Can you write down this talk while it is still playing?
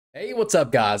Hey, what's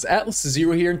up guys?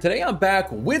 AtlasZero here, and today I'm back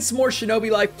with some more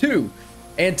Shinobi Life 2.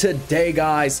 And today,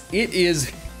 guys, it is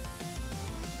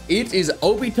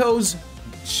Obito's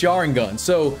Sharingan.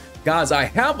 So, guys, I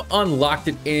have unlocked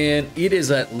it, and it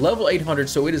is at level 800,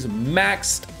 so it is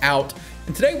maxed out.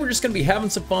 And today we're just going to be having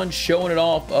some fun, showing it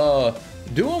off,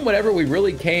 doing whatever we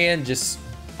really can.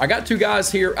 I got two guys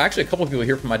here, actually a couple of people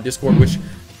here from my Discord, which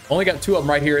only got two of them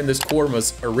right here in this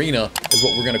Korma's arena, is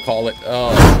what we're going to call it.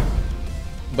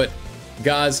 But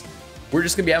guys, we're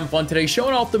just gonna be having fun today,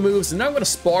 showing off the moves, and I'm gonna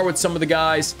spar with some of the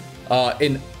guys.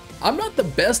 And I'm not the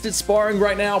best at sparring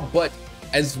right now, but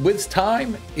as with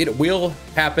time, it will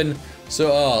happen.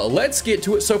 So let's get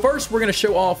to it. So first, we're gonna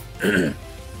show off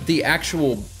the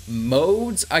actual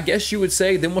modes, I guess you would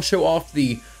say. Then we'll show off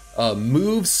the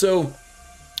moves. So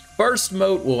first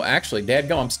mode, well, actually,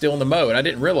 dadgum, I'm still in the mode. I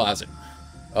didn't realize it.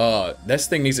 This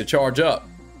thing needs to charge up.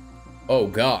 Oh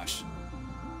gosh.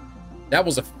 That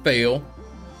was a fail.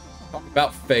 Talk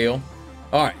about fail.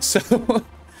 All right, so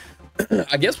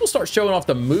I guess we'll start showing off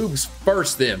the moves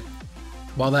first then,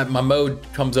 while my mode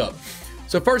comes up.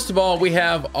 So first of all, we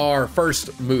have our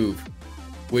first move,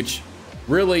 which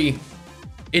really,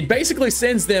 it basically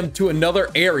sends them to another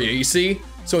area, you see?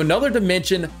 So another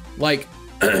dimension, like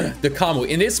the combo,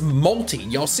 and it's multi.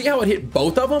 Y'all see how it hit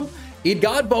both of them? It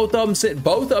got both of them, sent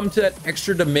both of them to that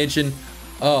extra dimension.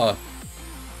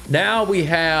 Now we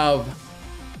have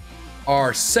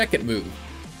our second move.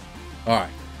 All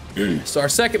right. So our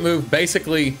second move,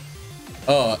 basically,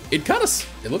 it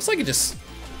looks like it just,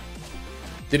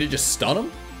 did it just stun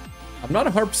him? I'm not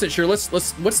 100% sure.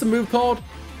 What's the move called?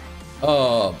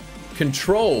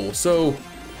 Control. So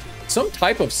some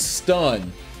type of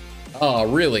stun,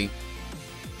 really.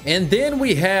 And then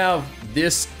we have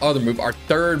this other move, our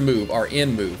third move, our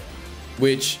end move,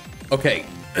 which, okay.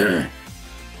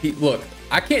 Look,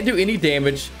 I can't do any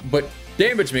damage, but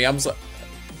damage me. I'm just like,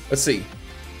 let's see,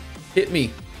 hit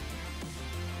me.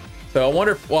 So I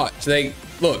wonder if, watch, they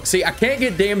look, see, I can't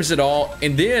get damaged at all,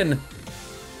 and then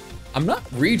I'm not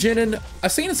regening.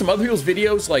 I've seen in some other people's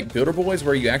videos, like Builder Boys,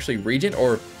 where you actually regen,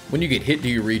 or when you get hit, do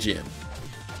you regen?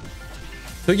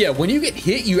 So yeah, when you get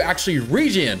hit, you actually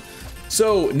regen.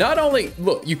 So not only,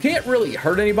 look, you can't really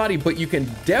hurt anybody, but you can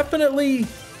definitely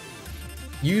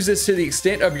use this to the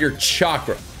extent of your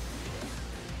chakra.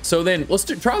 So then let's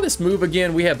try this move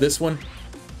again. We have this one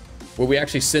where we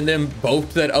actually send them both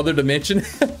to that other dimension.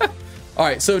 All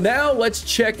right, so now let's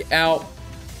check out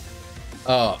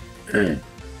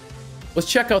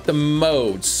the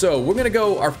modes. So we're gonna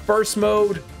go our first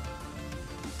mode.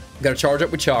 Got to charge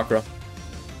up with chakra.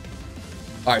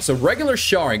 All right, so regular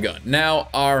Sharingan. Now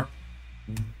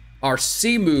our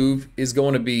C move is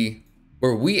going to be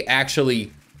where we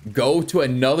actually go to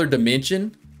another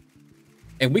dimension,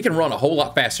 and we can run a whole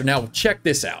lot faster. Now, check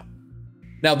this out.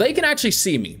 Now, they can actually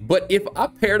see me, but if I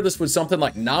pair this with something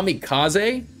like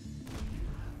Namikaze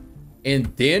and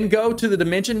then go to the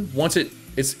dimension, once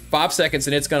it's 5 seconds,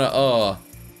 and it's gonna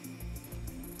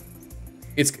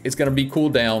it's gonna be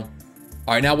cooled down.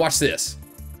 All right, now watch this.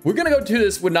 We're gonna go to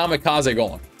this with Namikaze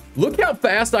going. Look how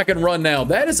fast I can run now.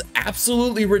 That is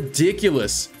absolutely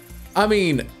ridiculous. I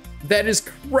mean, that is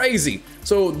crazy.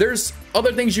 So there's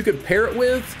other things you could pair it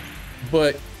with,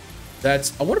 but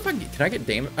that's, I wonder if can I get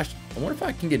damage? I wonder if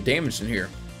I can get damaged in here.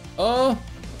 No,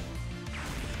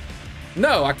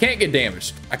 I can't get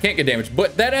damaged. I can't get damaged,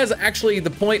 but that is actually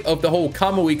the point of the whole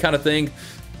Kamui kind of thing.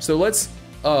 So let's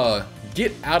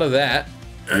get out of that.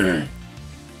 And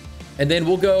then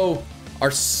we'll go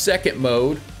our second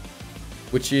mode,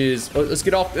 which is, let's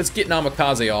get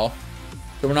Namikaze off,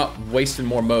 so we're not wasting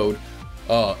more mode.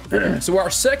 So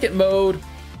our second mode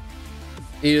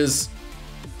is,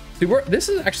 see, this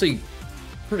is actually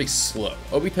pretty slow.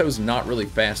 Obito's not really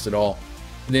fast at all.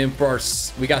 And then for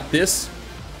we got this.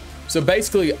 So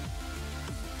basically, I'm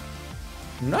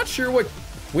not sure what,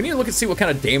 we need to look and see what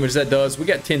kind of damage that does. We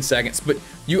got 10 seconds, but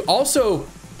you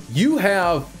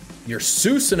have your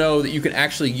Susanoo that you can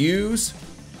actually use,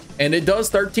 and it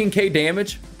does 13k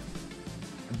damage.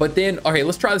 But then, okay,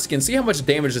 let's try this again. See how much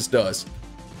damage this does.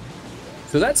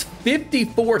 So that's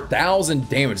 54,000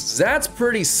 damage. That's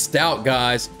pretty stout,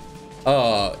 guys.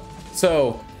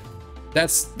 So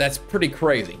that's pretty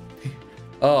crazy.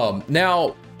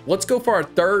 Now let's go for our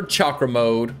third chakra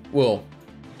mode. Well,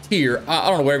 tier. I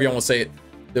don't know, whatever you want to say it.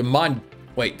 The mind.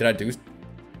 Wait, did I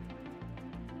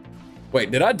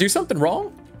do something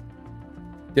wrong?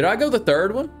 Did I go the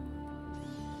third one?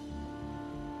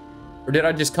 Or did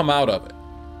I just come out of it?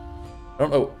 I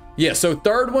don't know. Yeah, so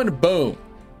third one, boom.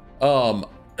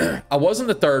 I wasn't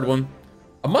the third one.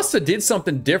 I must have did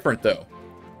something different though,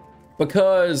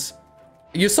 because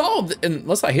You saw,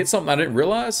 unless I hit something I didn't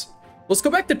realize. Let's go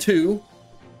back to 2.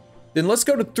 Then let's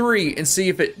go to 3 and see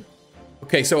if it...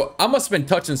 Okay, so I must have been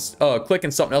touching,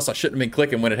 clicking something else I shouldn't have been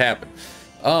clicking when it happened.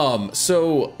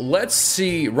 So let's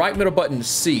see, right middle button,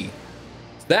 C.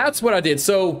 That's what I did.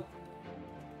 So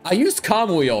I used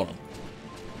Kamui on him.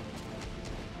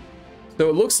 So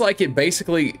it looks like it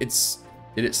basically, did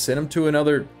it send him to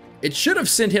another, it should have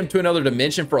sent him to another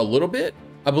dimension for a little bit,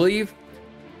 I believe.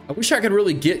 I wish I could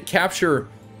really capture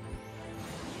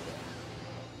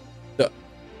the,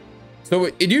 so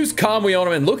it used Kamui on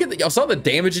him, and look at y'all saw the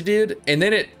damage it did, and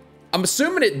then I'm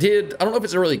assuming it did, I don't know if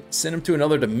it's really sent him to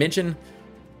another dimension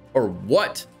or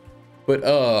what, but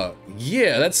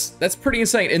yeah, that's pretty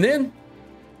insane. And then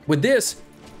with this,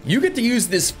 you get to use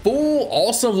this full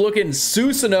awesome looking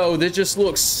Susanoo that just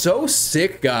looks so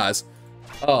sick, guys.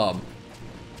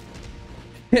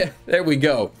 There we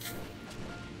go.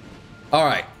 All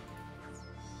right.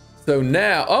 So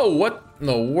now, oh, what in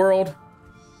the world?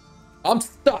 I'm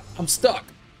stuck.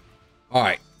 All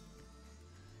right.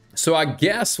 So I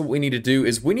guess what we need to do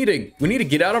is we need to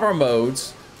get out of our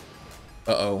modes.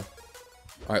 Uh-oh. All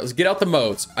right, let's get out the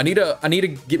modes. I need to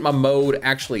get my mode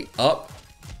actually up.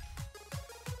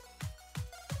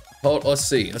 Hold, let's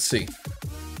see.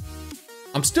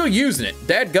 I'm still using it.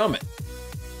 Dadgummit.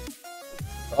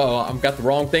 Oh, I've got the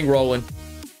wrong thing rolling.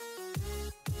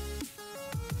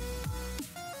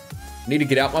 Need to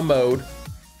get out my mode.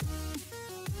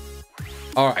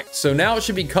 All right, so now it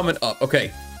should be coming up.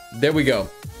 Okay, there we go.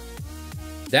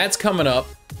 That's coming up.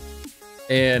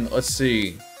 And let's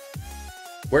see.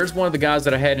 Where's one of the guys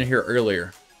that I had in here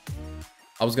earlier?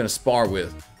 I was gonna spar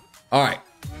with. All right.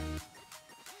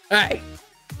 Hey.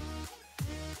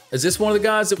 Is this one of the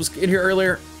guys that was in here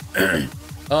earlier? I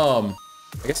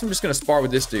guess I'm just gonna spar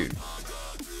with this dude.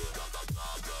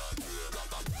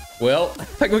 Well,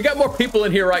 we got more people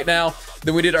in here right now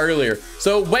than we did earlier.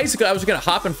 So basically, I was just gonna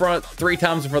hop in front 3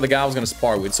 times in front of the guy I was gonna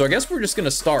spar with. So I guess we're just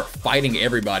gonna start fighting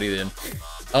everybody then.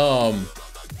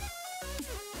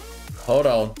 Hold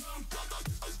on.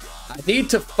 I need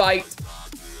to fight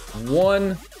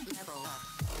 1v1.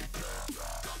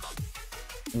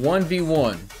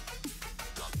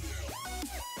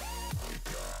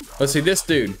 Let's see this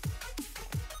dude.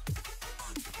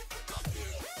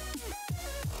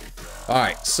 All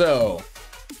right, so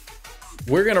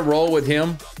we're gonna roll with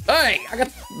him. Hey, I got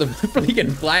the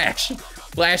freaking flash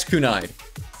kunai.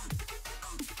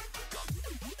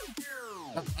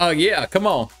 Oh yeah, come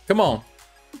on.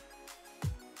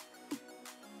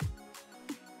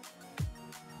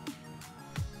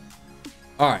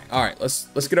 All right,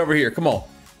 let's get over here. Come on,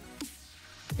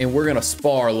 and we're gonna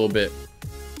spar a little bit.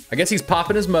 I guess he's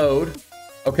popping his mode.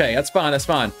 Okay, that's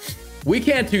fine. We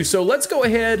can too. So let's go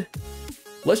ahead.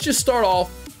 Let's just start off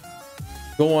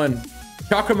going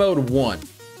chakra mode 1. All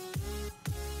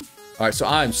right, so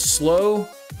I'm slow.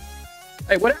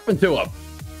 Hey, what happened to him?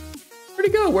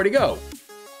 Where'd he go?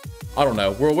 I don't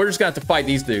know. We're just gonna have to fight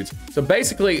these dudes. So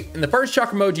basically, in the first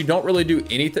chakra mode, you don't really do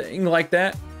anything like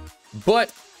that.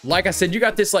 But like I said, you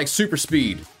got this like super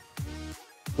speed,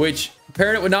 which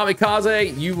pairing it with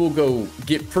Namikaze, you will go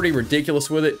get pretty ridiculous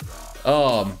with it.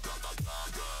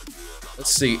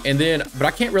 Let's see, and then, but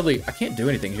I can't do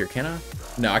anything here, can I?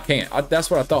 No, I can't. That's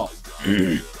what I thought.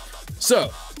 So,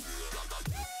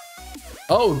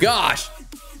 oh gosh.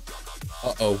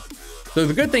 Uh-oh. So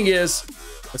the good thing is,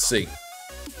 let's see.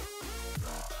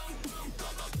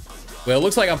 Well, it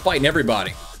looks like I'm fighting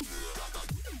everybody.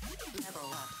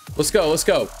 Let's go.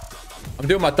 I'm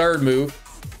doing my 3rd move.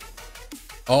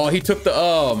 Oh, he took the,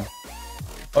 oh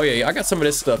yeah, I got some of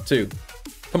this stuff too.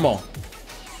 Come on.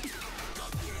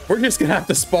 We're just gonna have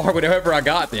to spar whatever I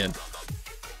got then.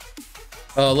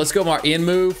 Let's go my end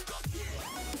move.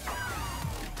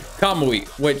 Kamui,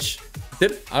 which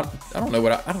I don't know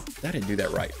what I didn't do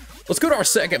that right. Let's go to our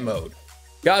 2nd mode.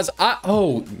 Guys,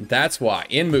 oh, that's why.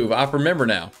 End move, I remember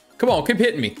now. Come on, keep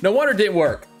hitting me. No wonder it didn't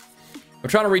work. I'm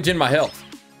trying to regen my health.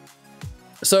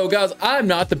 So guys, I'm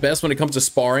not the best when it comes to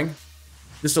sparring,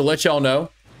 just to let y'all know.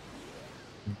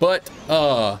 But,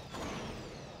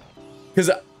 because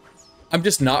I'm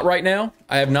just not right now.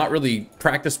 I have not really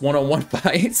practiced one-on-one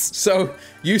fights. So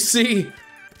you see,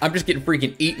 I'm just getting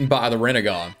freaking eaten by the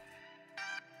Renegon.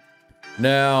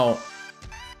 Now,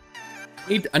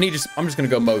 I'm just gonna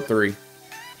go mode 3.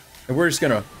 And we're just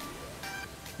gonna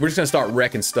start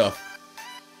wrecking stuff.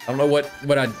 I don't know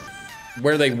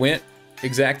where they went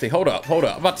exactly. Hold up. I'm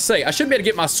about to say, I should be able to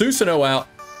get my Susanoo out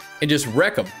and just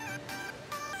wreck them.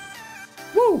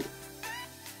 Woo!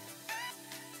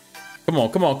 Come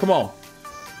on.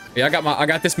 Yeah, I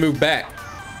got this move back.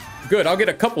 Good, I'll get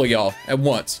a couple of y'all at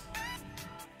once.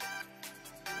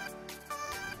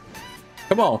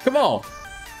 Come on, come on.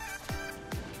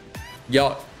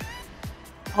 Y'all.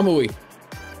 And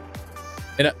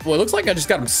well, it looks like I just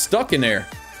got him stuck in there,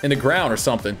 in the ground or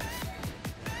something.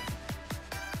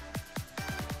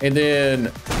 And then,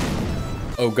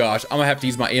 oh gosh, I'm gonna have to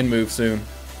use my end move soon.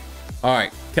 All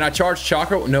right, can I charge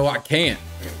chakra? No, I can't.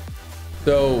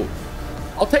 So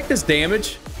I'll take this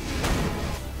damage.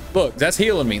 Look, that's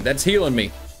healing me. That's healing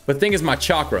me. But the thing is my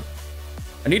chakra.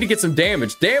 I need to get some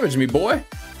damage. Damage me, boy.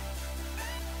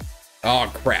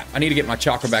 Oh, crap. I need to get my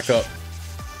chakra back up.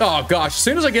 Oh, gosh. As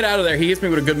soon as I get out of there, he hits me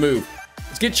with a good move.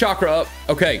 Let's get chakra up.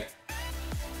 Okay.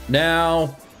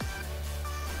 Now,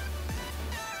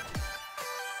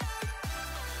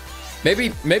 maybe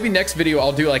next video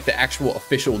I'll do like the actual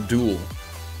official duel,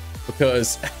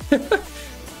 because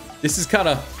this is kind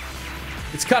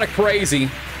of, it's kind of crazy.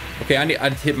 Okay, I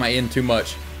hit my end too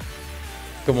much.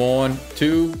 Come on,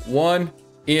 2, 1,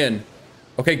 in.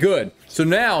 Okay, good. So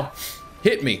now,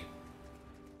 hit me.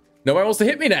 Nobody wants to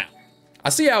hit me now. I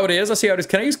see how it is. I see how it is.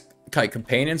 Can I use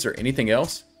companions or anything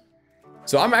else?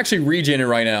 So I'm actually regening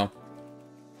right now.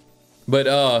 But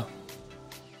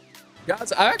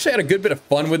guys, I actually had a good bit of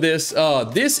fun with this.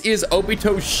 This is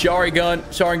Obito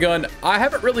Sharingan. I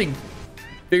haven't really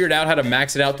figured out how to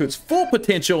max it out to its full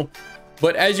potential,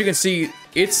 but as you can see,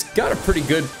 it's got a pretty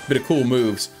good bit of cool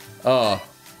moves. So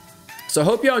I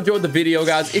hope y'all enjoyed the video,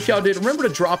 guys. If y'all did, remember to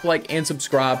drop a like and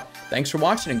subscribe. Thanks for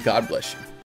watching, and God bless you.